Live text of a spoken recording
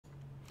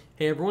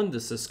Hey everyone,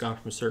 this is Scott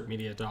from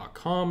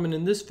SERPmedia.com, and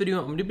in this video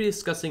I'm going to be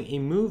discussing a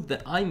move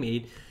that I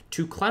made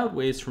to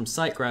Cloudways from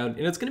Siteground,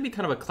 and it's going to be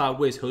kind of a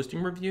Cloudways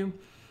hosting review,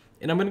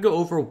 and I'm going to go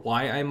over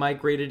why I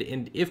migrated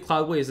and if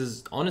Cloudways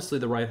is honestly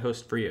the right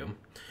host for you.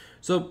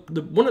 So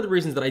one of the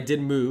reasons that I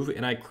did move,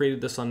 and I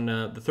created this on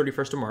the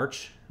 31st of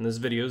March, and this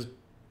video is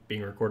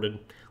being recorded a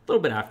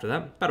little bit after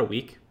that, about a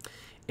week.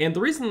 And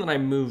the reason that I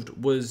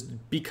moved was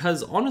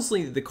because,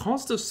 honestly, the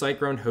cost of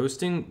SiteGround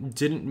hosting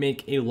didn't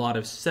make a lot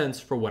of sense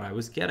for what I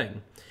was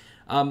getting.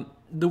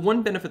 The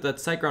one benefit that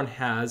SiteGround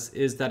has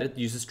is that it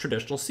uses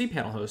traditional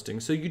cPanel hosting,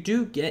 so you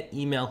do get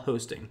email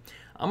hosting.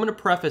 I'm going to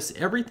preface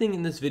everything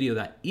in this video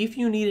that if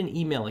you need an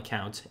email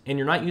account and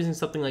you're not using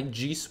something like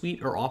G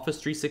Suite or Office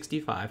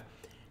 365,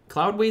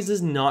 Cloudways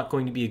is not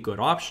going to be a good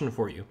option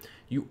for you.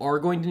 You are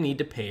going to need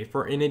to pay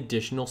for an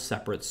additional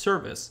separate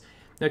service.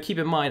 Now keep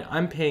in mind,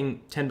 I'm paying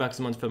 $10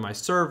 a month for my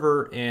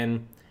server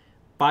and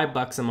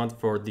 $5 a month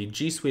for the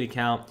G Suite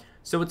account,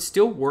 so it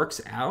still works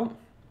out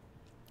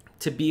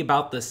to be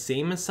about the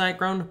same as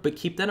SiteGround, but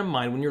keep that in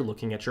mind when you're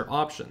looking at your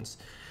options.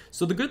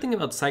 So the good thing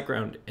about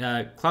SiteGround,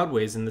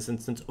 Cloudways in this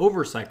instance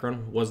over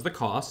SiteGround, was the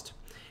cost,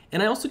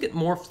 and I also get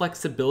more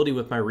flexibility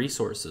with my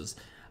resources.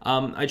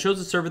 I chose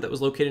a server that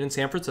was located in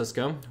San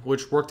Francisco,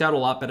 which worked out a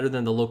lot better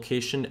than the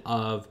location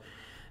of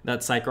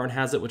that SiteGround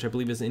has it, which I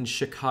believe is in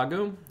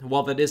Chicago.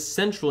 While that is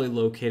centrally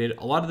located,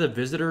 a lot of the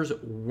visitors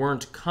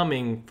weren't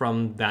coming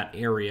from that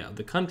area of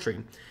the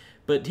country.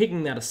 But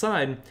taking that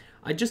aside,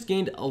 I just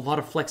gained a lot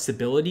of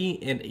flexibility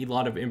and a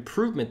lot of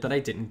improvement that I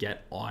didn't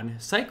get on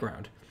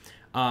SiteGround.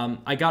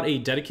 I got a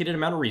dedicated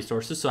amount of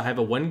resources, so I have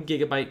a 1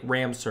 GB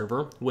RAM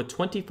server with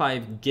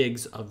 25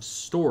 gigs of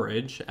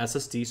storage,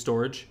 SSD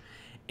storage,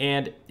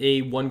 and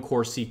a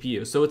 1-core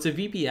CPU. So it's a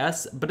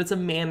VPS, but it's a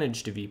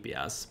managed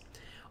VPS.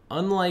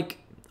 Unlike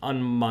on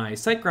my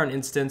SiteGround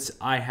instance,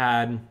 I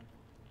had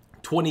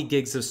 20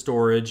 gigs of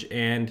storage,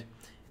 and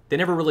they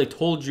never really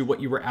told you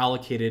what you were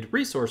allocated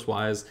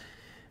resource-wise.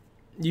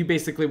 You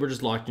basically were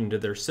just locked into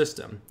their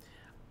system.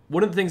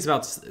 One of the things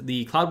about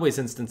the Cloudways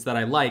instance that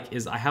I like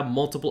is I have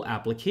multiple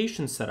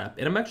applications set up,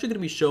 and I'm actually going to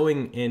be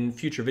showing in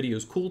future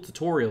videos cool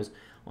tutorials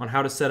on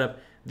how to set up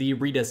the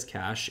Redis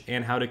cache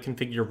and how to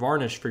configure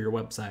Varnish for your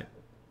website.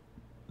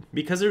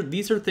 Because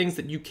these are things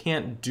that you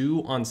can't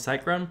do on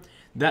SiteGround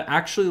that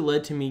actually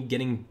led to me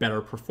getting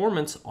better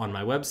performance on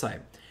my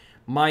website.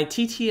 My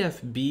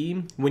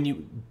TTFB, when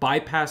you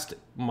bypassed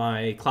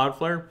my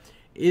Cloudflare,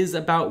 is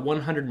about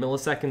 100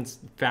 milliseconds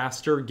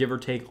faster, give or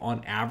take,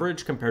 on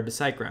average compared to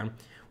SiteGround,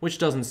 which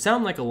doesn't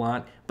sound like a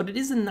lot, but it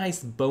is a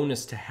nice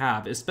bonus to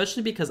have,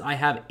 especially because I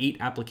have 8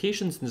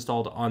 applications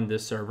installed on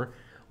this server,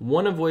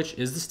 one of which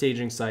is the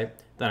staging site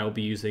that I will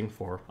be using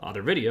for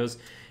other videos,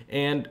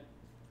 and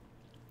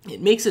it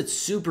makes it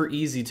super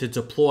easy to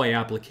deploy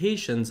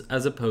applications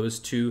as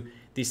opposed to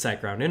the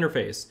SiteGround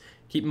interface.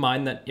 Keep in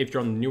mind that if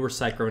you're on the newer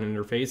SiteGround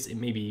interface,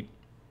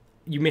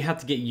 you may have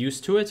to get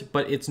used to it,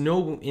 but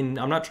I'm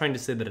not trying to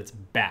say that it's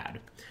bad.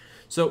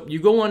 So you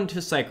go on to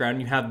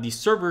SiteGround, you have the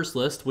servers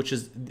list, which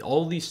is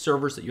all these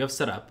servers that you have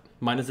set up.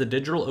 Mine is the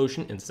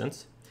DigitalOcean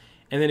instance.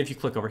 And then if you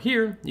click over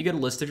here, you get a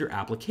list of your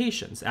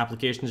applications.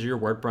 Applications are your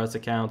WordPress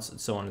accounts,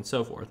 and so on and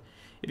so forth.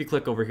 If you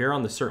click over here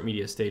on the SERP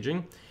Media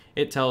staging,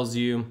 it tells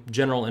you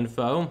general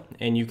info,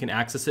 and you can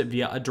access it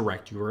via a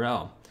direct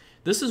URL.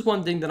 This is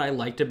one thing that I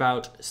liked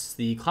about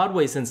the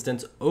Cloudways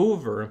instance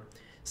over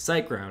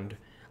SiteGround.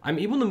 I'm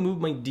able to move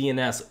my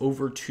DNS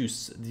over to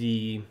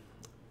the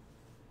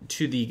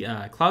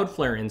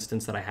Cloudflare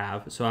instance that I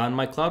have. So on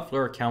my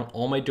Cloudflare account,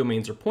 all my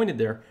domains are pointed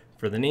there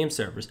for the name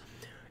servers.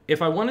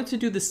 If I wanted to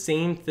do the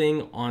same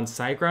thing on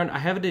SiteGround, I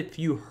have a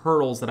few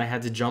hurdles that I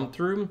had to jump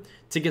through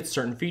to get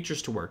certain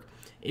features to work.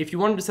 If you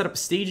wanted to set up a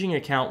staging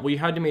account, well, you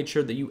had to make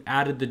sure that you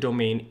added the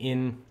domain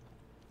in.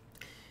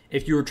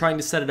 If you were trying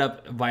to set it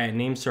up via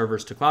name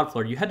servers to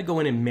Cloudflare, you had to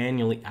go in and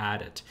manually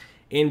add it.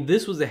 And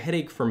this was a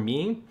headache for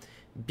me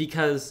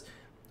because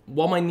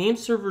while my name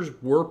servers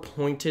were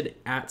pointed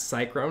at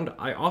SiteGround,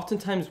 I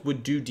oftentimes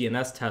would do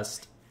DNS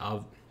tests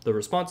of the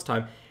response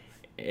time,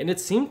 and it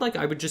seemed like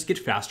I would just get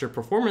faster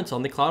performance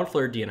on the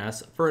Cloudflare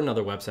DNS for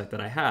another website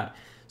that I had.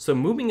 So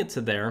moving it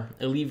to there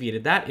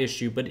alleviated that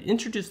issue, but it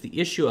introduced the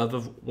issue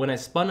of when I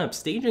spun up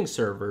staging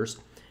servers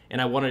and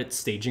I wanted it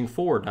staging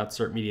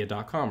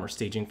 4.serpmedia.com or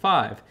staging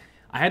 5,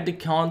 I had to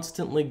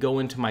constantly go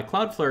into my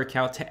Cloudflare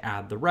account to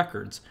add the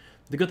records.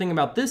 The good thing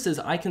about this is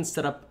I can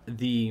set up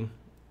the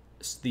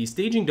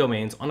staging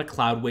domains on a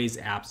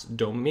Cloudways apps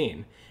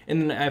domain.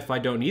 And then if I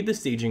don't need the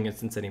staging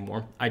instance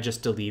anymore, I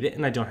just delete it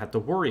and I don't have to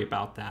worry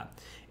about that.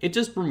 It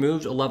just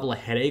removed a level of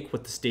headache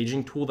with the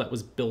staging tool that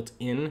was built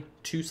in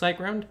to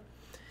SiteGround.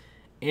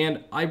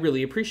 And I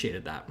really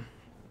appreciated that.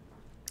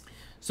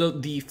 So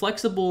the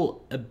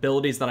flexible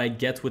abilities that I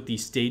get with the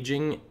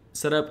staging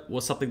setup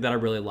was something that I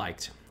really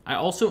liked. I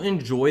also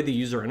enjoy the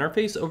user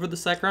interface over the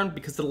SiteGround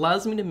because it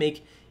allows me to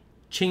make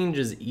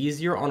changes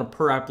easier on a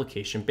per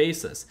application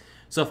basis.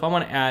 So if I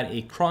want to add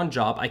a cron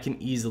job, I can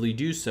easily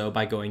do so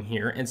by going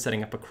here and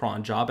setting up a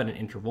cron job at an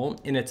interval,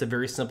 and it's a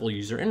very simple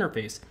user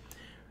interface.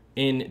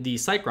 In the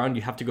SiteGround,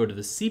 you have to go to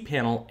the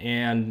cPanel,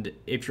 and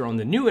if you're on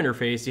the new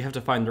interface, you have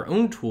to find their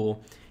own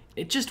tool.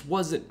 It just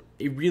wasn't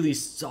a really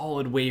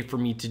solid way for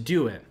me to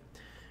do it.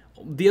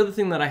 The other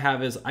thing that I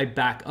have is I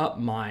back up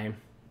my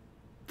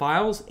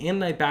files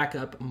and I back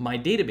up my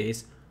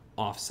database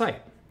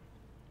off-site.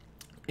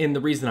 And the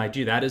reason I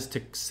do that is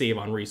to save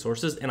on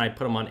resources, and I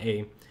put them on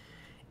a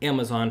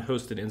Amazon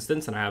hosted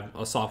instance, and I have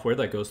a software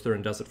that goes through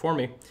and does it for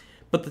me.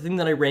 But the thing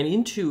that I ran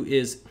into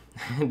is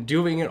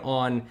doing it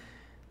on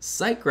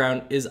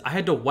SiteGround is I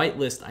had to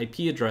whitelist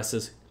IP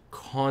addresses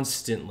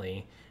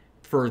constantly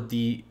for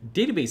the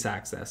database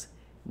access.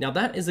 Now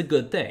that is a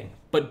good thing,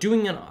 but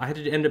doing it, I had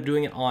to end up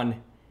doing it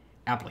on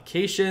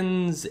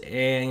applications,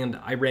 and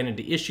I ran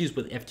into issues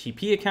with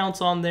FTP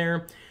accounts on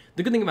there.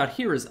 The good thing about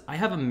here is I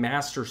have a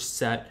master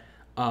set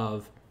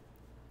of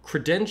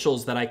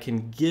credentials that I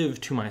can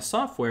give to my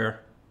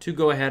software to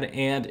go ahead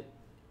and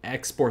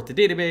export the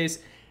database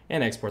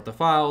and export the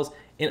files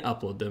and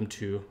upload them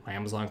to my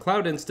Amazon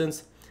Cloud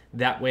instance.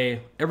 That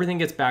way everything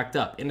gets backed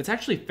up, and it's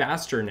actually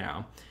faster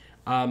now.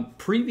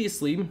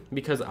 Previously,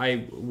 because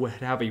I would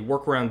have a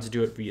workaround to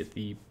do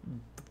it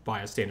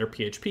via standard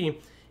PHP,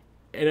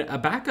 and a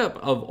backup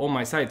of all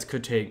my sites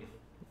could take,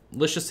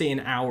 let's just say, an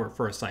hour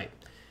for a site.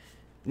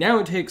 Now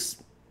it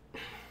takes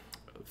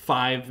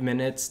 5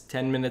 minutes,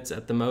 10 minutes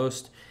at the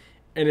most,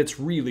 and it's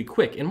really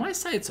quick. And my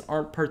sites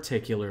aren't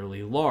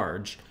particularly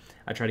large.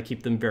 I try to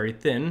keep them very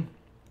thin.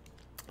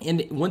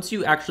 And once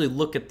you actually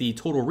look at the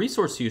total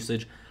resource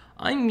usage,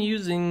 I'm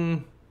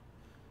using,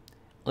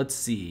 let's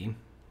see,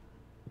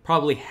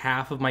 probably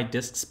half of my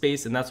disk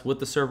space, and that's with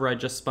the server I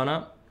just spun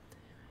up.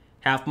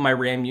 Half of my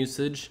RAM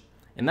usage,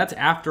 and that's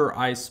after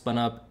I spun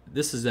up.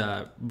 This is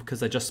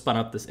because I just spun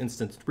up this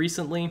instance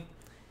recently,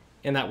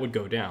 and that would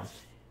go down.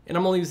 And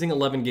I'm only using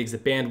 11 gigs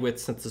of bandwidth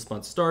since this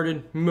month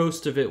started.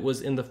 Most of it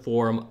was in the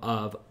form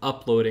of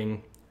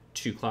uploading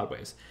to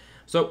Cloudways.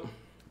 So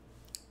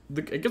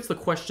I guess the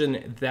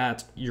question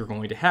that you're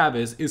going to have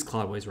is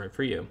Cloudways right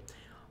for you?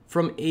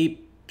 From a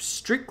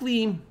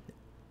strictly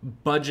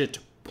budget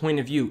point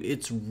of view,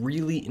 it's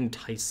really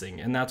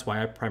enticing, and that's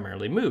why I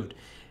primarily moved.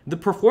 The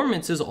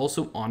performance is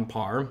also on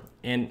par,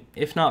 and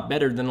if not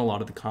better than a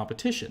lot of the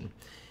competition.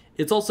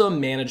 It's also a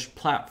managed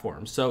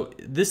platform, so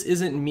this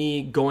isn't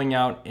me going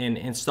out and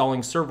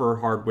installing server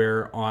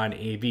hardware on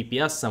a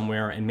VPS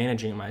somewhere and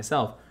managing it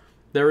myself.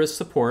 There is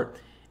support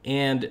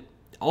and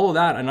all of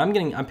that, and I'm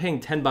paying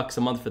 $10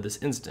 a month for this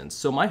instance.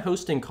 So my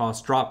hosting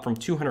costs dropped from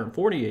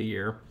 $240 a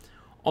year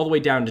all the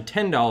way down to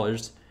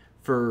 $10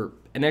 for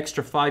an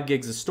extra 5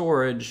 gigs of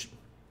storage,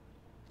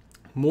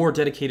 more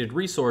dedicated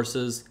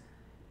resources,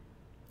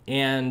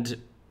 and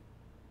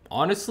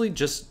honestly,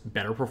 just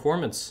better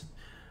performance.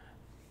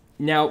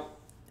 Now,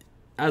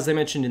 as I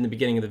mentioned in the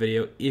beginning of the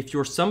video, if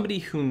you're somebody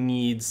who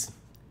needs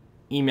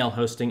email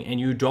hosting and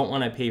you don't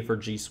want to pay for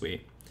G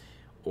Suite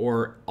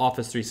or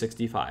Office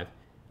 365,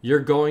 you're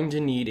going to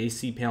need a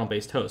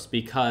cPanel-based host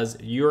because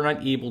you're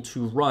not able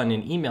to run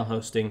an email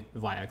hosting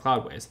via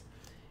Cloudways.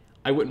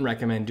 I wouldn't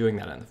recommend doing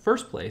that in the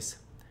first place,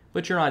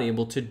 but you're not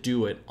able to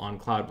do it on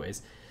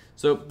Cloudways.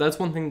 So that's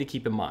one thing to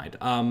keep in mind.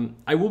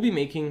 I will be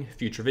making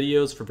future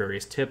videos for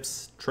various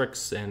tips,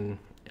 tricks, and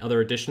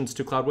other additions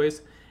to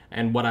Cloudways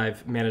and what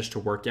I've managed to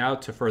work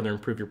out to further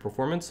improve your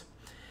performance.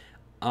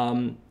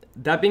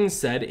 That being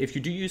said, if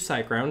you do use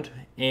SiteGround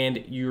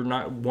and you're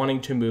not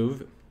wanting to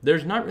move,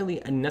 there's not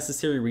really a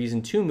necessary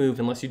reason to move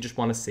unless you just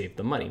want to save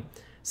the money.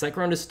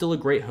 SiteGround is still a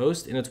great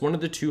host, and it's one of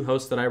the 2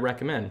 hosts that I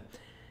recommend.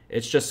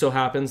 It just so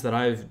happens that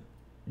I've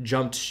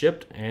jumped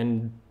ship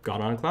and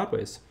got on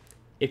Cloudways.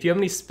 If you have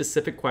any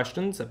specific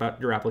questions about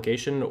your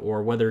application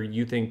or whether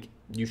you think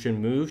you should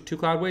move to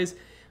Cloudways,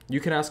 you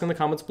can ask in the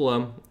comments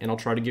below, and I'll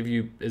try to give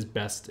you as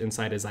best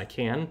insight as I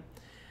can.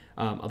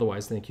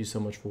 Otherwise, thank you so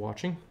much for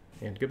watching,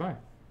 and goodbye.